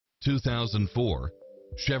2004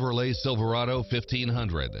 Chevrolet Silverado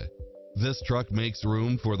 1500. This truck makes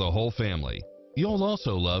room for the whole family. You'll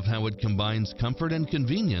also love how it combines comfort and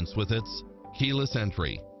convenience with its keyless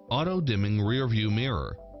entry, auto-dimming rear-view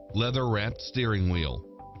mirror, leather-wrapped steering wheel,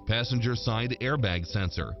 passenger side airbag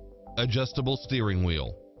sensor, adjustable steering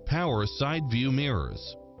wheel, power side view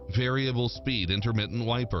mirrors, variable speed intermittent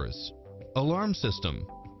wipers, alarm system,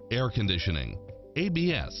 air conditioning,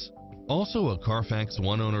 ABS. Also a Carfax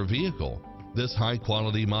one-owner vehicle, this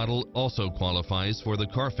high-quality model also qualifies for the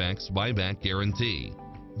Carfax buyback guarantee.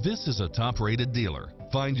 This is a top-rated dealer.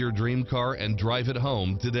 Find your dream car and drive it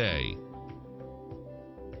home today.